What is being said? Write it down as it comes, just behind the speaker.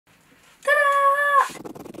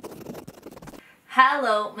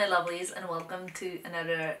Hello my lovelies and welcome to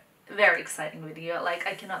another very exciting video. Like,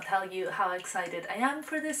 I cannot tell you how excited I am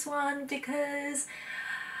for this one because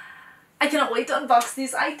I cannot wait to unbox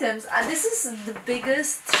these items. And this is the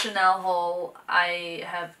biggest Chanel haul I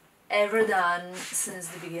have ever done since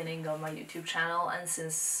the beginning of my YouTube channel and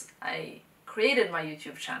since I created my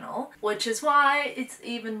YouTube channel, which is why it's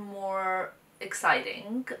even more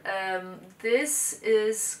exciting. This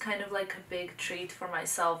is kind of like a big treat for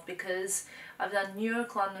myself because I've done New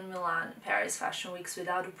York, London, Milan, Paris Fashion Weeks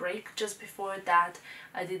without a break. Just before that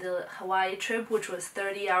I did a Hawaii trip, which was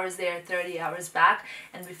 30 hours there, 30 hours back,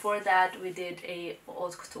 and before that we did a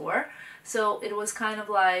haute couture. So it was kind of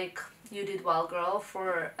like, you did well girl,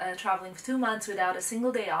 for traveling for 2 months without a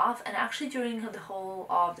single day off. And actually during the whole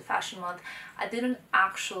of the fashion month I didn't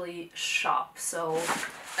actually shop, so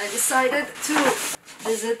I decided to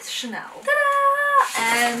visit Chanel. Ta-da!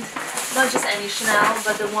 And not just any Chanel,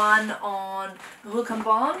 but the one on Rue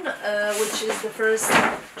Cambon, which is the first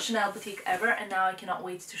Chanel boutique ever. And now I cannot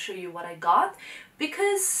wait to show you what I got,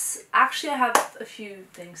 because actually I have a few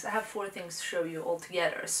things. I have 4 things to show you all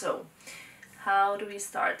together. So how do we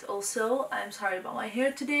start? Also, I'm sorry about my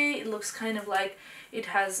hair today. It looks kind of like it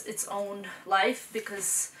has its own life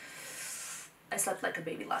because I slept like a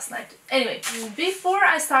baby last night. Anyway, before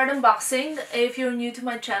I start unboxing, if you're new to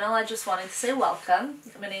my channel, I just wanted to say welcome.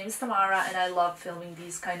 My name is Tamara and I love filming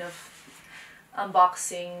these kind of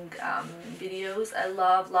unboxing videos. I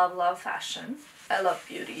love fashion. I love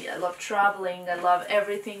beauty, I love traveling, I love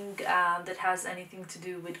everything that has anything to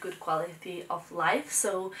do with good quality of life.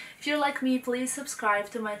 So if you're like me, please subscribe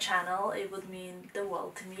to my channel. It would mean the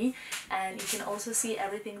world to me. And you can also see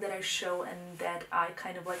everything that I show and that I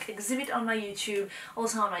kind of like exhibit on my YouTube,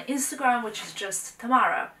 also on my Instagram, which is just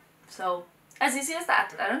Tamara. So as easy as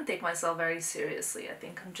that. I don't take myself very seriously. I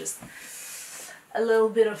think I'm just a little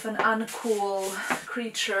bit of an uncool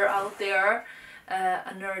creature out there,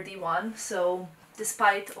 a nerdy one. So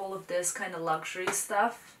despite all of this kind of luxury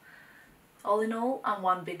stuff, all in all, I'm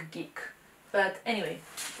one big geek. But anyway,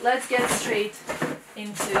 let's get straight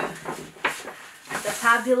into the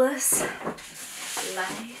fabulous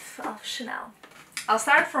life of Chanel. I'll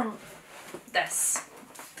start from this.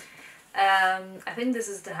 I think this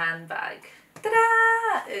is the handbag.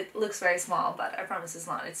 Ta-da! It looks very small, but I promise it's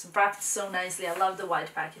not. It's wrapped so nicely. I love the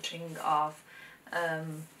white packaging of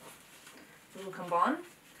Rue Cambon.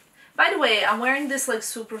 By the way, I'm wearing this like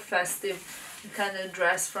super festive kind of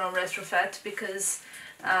dress from Retrofit because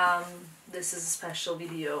this is a special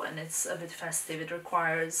video and it's a bit festive. It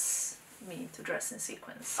requires me to dress in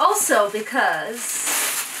sequins. Also because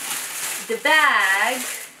the bag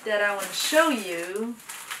that I want to show you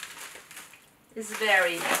is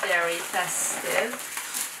very festive,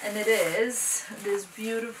 and it is this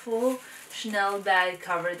beautiful Chanel bag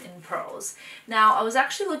covered in pearls. Now, I was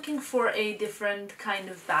actually looking for a different kind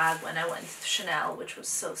of bag when I went to Chanel, which was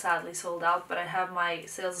so sadly sold out, but I have my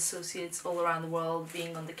sales associates all around the world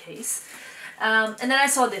being on the case. And then I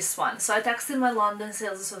saw this one, so I texted my London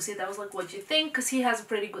sales associate. I was like, what do you think? Because he has a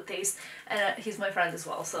pretty good taste, and he's my friend as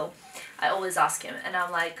well, so I always ask him. And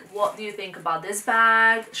I'm like, what do you think about this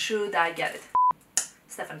bag? Should I get it?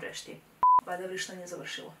 Stefan Brešti. Valjda vrišta nije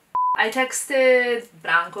završilo. I texted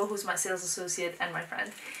Branko, who's my sales associate and my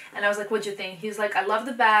friend, and I was like, what do you think? He was like, I love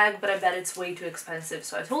the bag, but I bet it's way too expensive.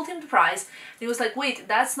 So I told him the price, and he was like, wait,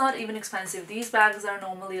 that's not even expensive. These bags are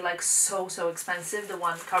normally like so expensive, the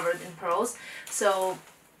one covered in pearls. So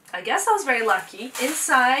I guess I was very lucky.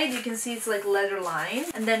 Inside, you can see it's like leather lined,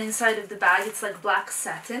 and then inside of the bag, it's like black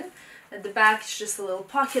satin. At the back, it's just a little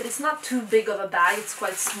pocket. It's not too big of a bag, it's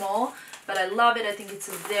quite small, but I love it. I think it's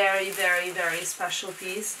a very special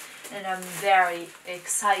piece, and I'm very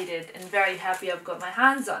excited and very happy I've got my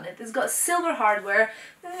hands on it. It's got silver hardware,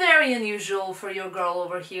 very unusual for your girl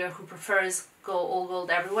over here who prefers all gold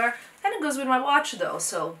everywhere. And it goes with my watch though,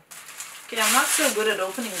 so okay, I'm not so good at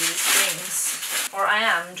opening these things, or I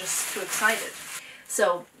am just too excited.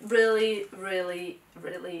 So really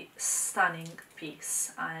stunning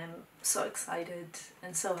piece. I'm so excited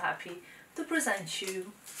and so happy to present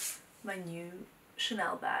you my new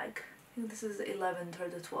Chanel bag. I think this is the 11th or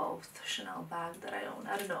the 12th Chanel bag that I own.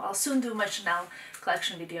 I don't know. I'll soon do my Chanel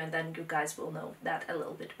collection video and then you guys will know that a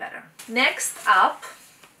little bit better. Next up,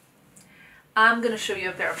 I'm gonna show you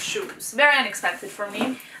a pair of shoes. Very unexpected for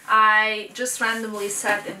me. I just randomly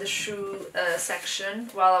sat in the shoe section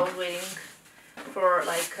while I was waiting for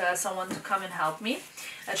like someone to come and help me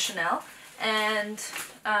at Chanel, and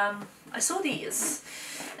I saw these,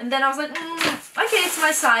 and then I was like, okay, it's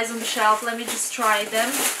my size on the shelf, let me just try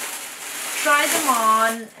them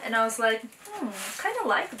on, and I was like, kind of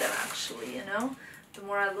like them actually, you know. The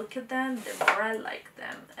more I look at them, the more I like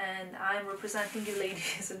them. And I'm representing you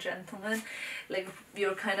ladies and gentlemen. Like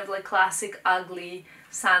your kind of like classic ugly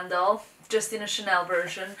sandal, just in a Chanel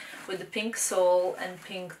version with the pink sole and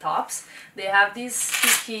pink tops. They have these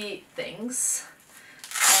sticky things.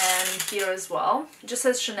 And here as well, it just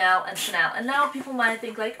says Chanel and Chanel. And now people might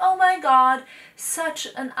think like, oh my god, such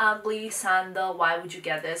an ugly sandal, why would you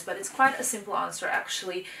get this? But it's quite a simple answer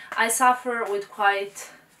actually. I suffer with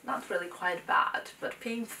quite, not really quite bad, but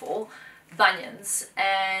painful bunions,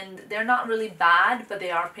 and they're not really bad, but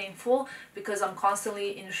they are painful because I'm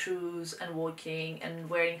constantly in shoes and walking and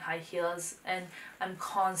wearing high heels, and I'm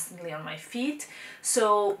constantly on my feet.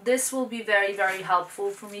 So this will be very, very helpful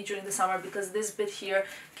for me during the summer because this bit here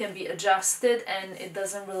can be adjusted and it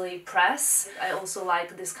doesn't really press. I also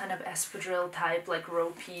like this kind of espadrille type, like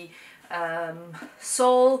ropey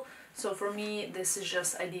sole. So for me, this is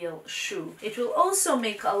just ideal shoe. It will also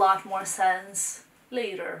make a lot more sense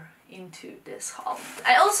later into this haul.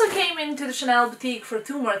 I also came into the Chanel boutique for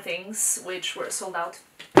 2 more things, which were sold out.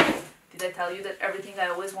 Did I tell you that everything I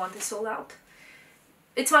always want is sold out?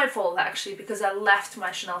 It's my fault actually, because I left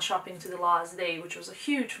my Chanel shopping to the last day, which was a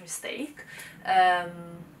huge mistake.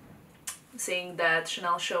 Saying that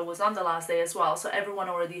Chanel show was on the last day as well, so everyone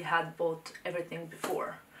already had bought everything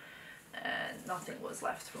before. And nothing was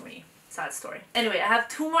left for me. Sad story. Anyway, I have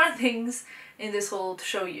 2 more things in this haul to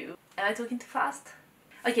show you. Am I talking too fast?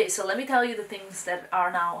 Okay, so let me tell you the things that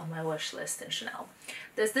are now on my wish list in Chanel.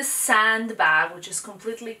 There's this sand bag, which is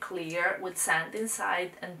completely clear with sand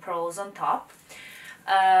inside and pearls on top.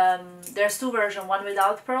 There's 2 versions, one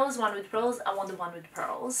without pearls, one with pearls. I want the one with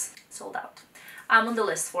pearls. Sold out. I'm on the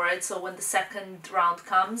list for it, so when the second round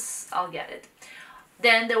comes, I'll get it.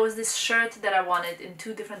 Then there was this shirt that I wanted in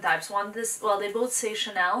 2 different types. One, well, they both say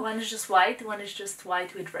Chanel. One is just white, one is just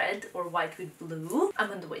white with red or white with blue.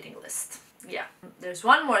 I'm on the waiting list. Yeah. There's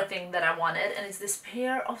one more thing that I wanted, and it's this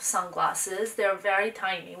pair of sunglasses. They're very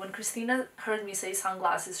tiny. When Christina heard me say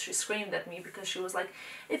sunglasses, she screamed at me because she was like,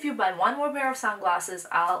 if you buy 1 more pair of sunglasses,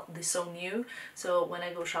 I'll disown you. So when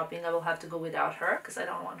I go shopping, I will have to go without her because I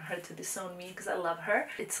don't want her to disown me because I love her.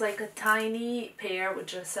 It's like a tiny pair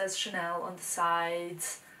which just says Chanel on the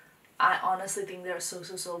sides. I honestly think they're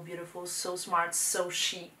so beautiful, so smart, so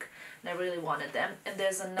chic, and I really wanted them. And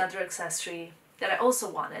there's another accessory that I also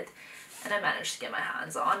wanted, and I managed to get my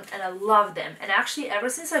hands on, and I love them. And actually, ever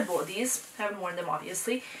since I bought these, I haven't worn them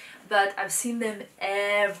obviously, but I've seen them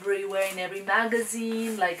everywhere in every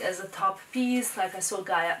magazine, like as a top piece. Like I saw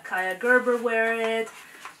Kaya Gerber wear it.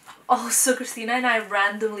 Also, Christina and I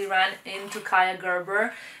randomly ran into Kaya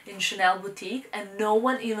Gerber in Chanel boutique, and no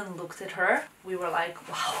one even looked at her. We were like,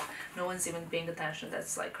 wow, no one's even paying attention.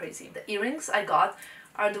 That's like crazy. The earrings I got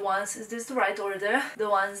are the ones, is this the right order? The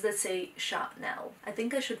ones that say Chanel. I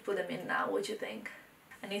think I should put them in now. What do you think?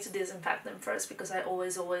 I need to disinfect them first because I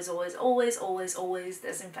always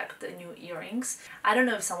disinfect the new earrings. I don't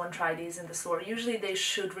know if someone tried these in the store. Usually they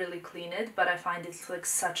should really clean it, but I find it's like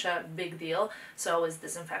such a big deal, so I always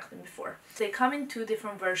disinfect them before. They come in 2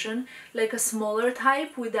 different versions, like a smaller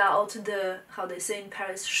type without the, how they say in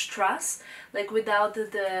Paris, strass, like without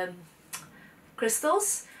the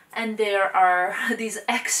crystals. And there are these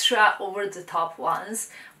extra over-the-top ones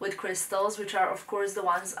with crystals, which are of course the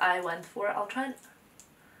ones I went for. I'll try and...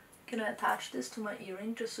 Can I attach this to my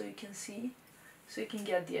earring just so you can see? So you can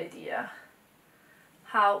get the idea.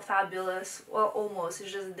 How fabulous. Well, almost.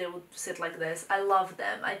 It's just that they would sit like this. I love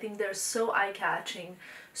them. I think they're so eye-catching.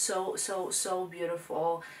 So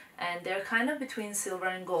beautiful. And they're kind of between silver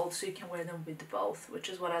and gold, so you can wear them with both, which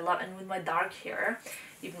is what I love. And with my dark hair,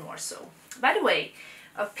 even more so. By the way,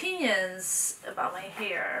 opinions about my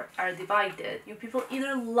hair are divided. You people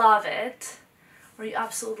either love it or you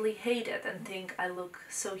absolutely hate it and think I look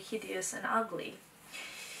so hideous and ugly.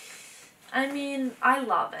 I mean, I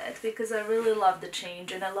love it because I really love the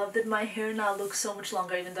change, and I love that my hair now looks so much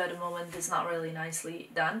longer, even though at the moment it's not really nicely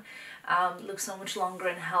done. Looks so much longer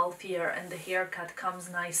and healthier, and the haircut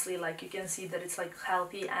comes nicely. Like you can see that it's like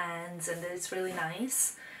healthy ends and that it's really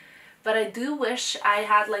nice. But I do wish I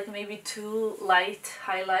had like maybe 2 light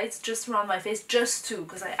highlights just around my face, just 2,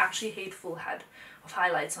 because I actually hate full head of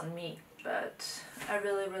highlights on me. But I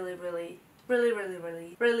really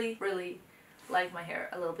like my hair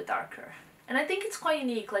a little bit darker. And I think it's quite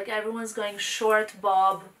unique, like everyone's going short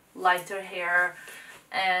bob, lighter hair,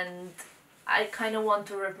 and I kind of want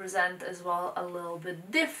to represent as well a little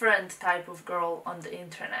bit different type of girl on the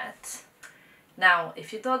internet. Now,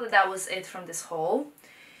 if you thought that that was it from this haul,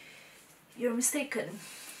 you're mistaken.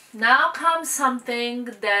 Now comes something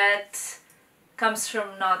that comes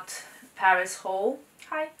from not Paris haul.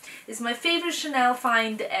 Hi. It's my favorite Chanel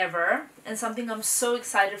find ever. and something I'm so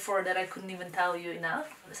excited for that I couldn't even tell you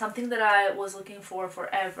enough. Something that I was looking for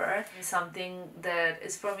forever, something that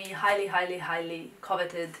is for me highly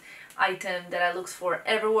coveted item that I looked for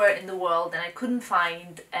everywhere in the world and I couldn't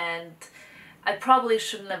find, and I probably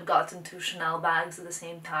shouldn't have gotten 2 Chanel bags at the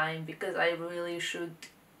same time because I really should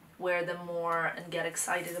wear them more and get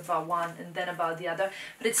excited about one and then about the other.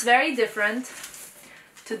 But it's very different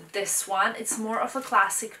to this one. It's more of a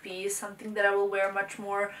classic piece, something that I will wear much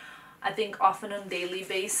more, I think, often on daily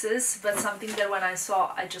basis, but something that when I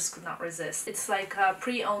saw I just could not resist. It's like a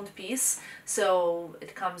pre-owned piece, so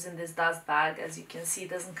it comes in this dust bag. As you can see,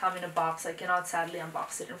 it doesn't come in a box. I cannot sadly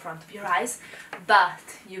unbox it in front of your eyes, but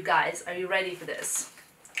you guys, are you ready for this?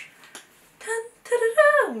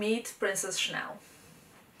 Meet Princess Chanel.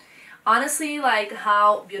 Honestly, like,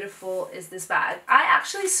 how beautiful is this bag? I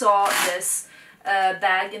actually saw this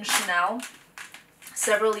bag in Chanel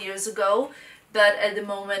several years ago, but at the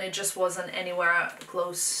moment it just wasn't anywhere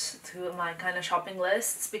close to my kind of shopping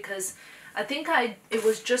lists, because I think it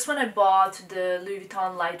was just when I bought the Louis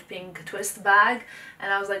Vuitton light pink twist bag,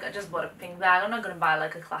 and I was like, I just bought a pink bag, I'm not gonna buy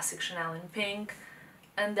like a classic Chanel in pink.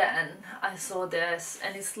 And then I saw this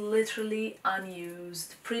and it's literally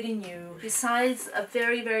unused, pretty new. Besides a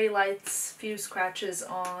very light few scratches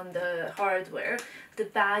on the hardware, the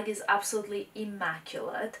bag is absolutely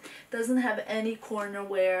immaculate. Doesn't have any corner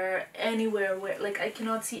wear, anywhere where, like, I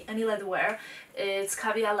cannot see any leather wear. It's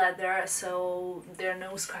caviar leather, so there are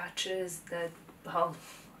no scratches that, well,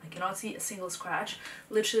 I cannot see a single scratch.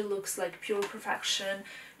 Literally looks like pure perfection.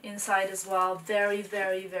 Inside as well, very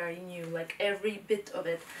new. Like, every bit of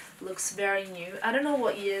it looks very new. I don't know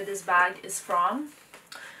what year this bag is from.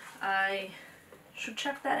 I should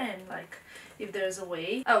check that in, like, if there's a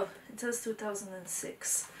way. Oh, it says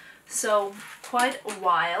 2006, so quite a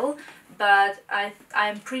while, but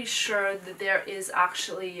I'm pretty sure that there is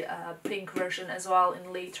actually a pink version as well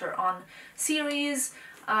in later on series.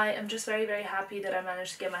 I am just very happy that I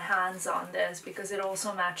managed to get my hands on this, because it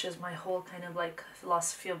also matches my whole kind of like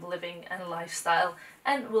philosophy of living and lifestyle,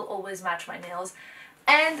 and will always match my nails.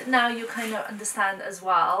 And now you kind of understand as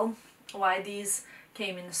well why these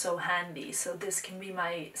came in so handy. So this can be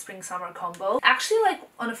my spring summer combo. Actually, like,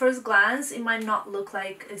 on a first glance it might not look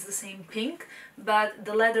like it's the same pink, but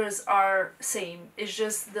the leathers are same. It's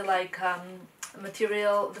just the like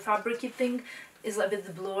material, the fabricy thing is a bit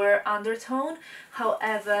the bluer undertone.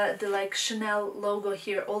 However, the like Chanel logo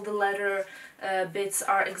here, all the leather bits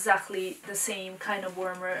are exactly the same kind of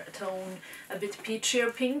warmer tone, a bit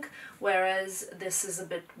peachier pink, whereas this is a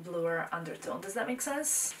bit bluer undertone. Does that make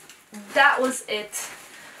sense? That was it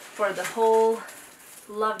for the haul.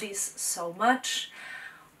 Love these so much.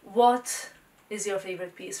 What is your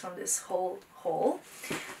favorite piece from this whole haul?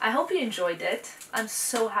 I hope you enjoyed it. I'm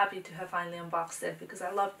so happy to have finally unboxed it, because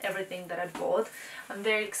I love everything that I bought. I'm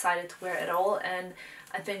very excited to wear it all, and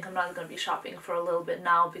I think I'm not going to be shopping for a little bit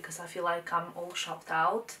now, because I feel like I'm all shopped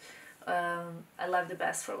out. I left the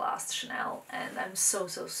best for last, Chanel, and I'm so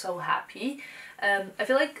happy. I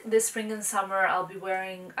feel like this spring and summer I'll be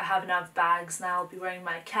wearing, I have enough bags now. I'll be wearing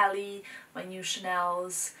my Cali, my new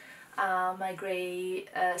Chanels, my grey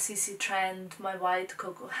CC Trend, my white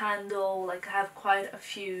Coco Handle. Like, I have quite a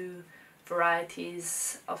few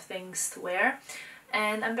varieties of things to wear,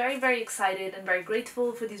 and I'm very excited and very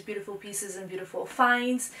grateful for these beautiful pieces and beautiful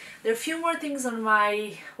finds. There are a few more things on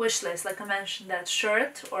my wish list, like I mentioned, that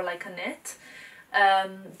shirt or like a knit,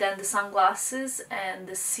 then the sunglasses and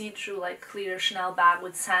the see-through like clear Chanel bag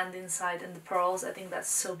with sand inside and the pearls. I think that's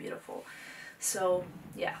so beautiful. So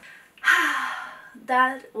yeah.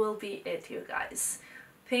 That will be it, you guys.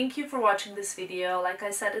 Thank you for watching this video. Like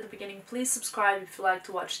I said at the beginning, please subscribe if you like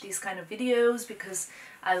to watch these kind of videos, because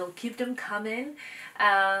I will keep them coming.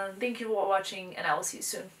 Thank you for watching, and I will see you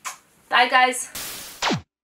soon. Bye guys!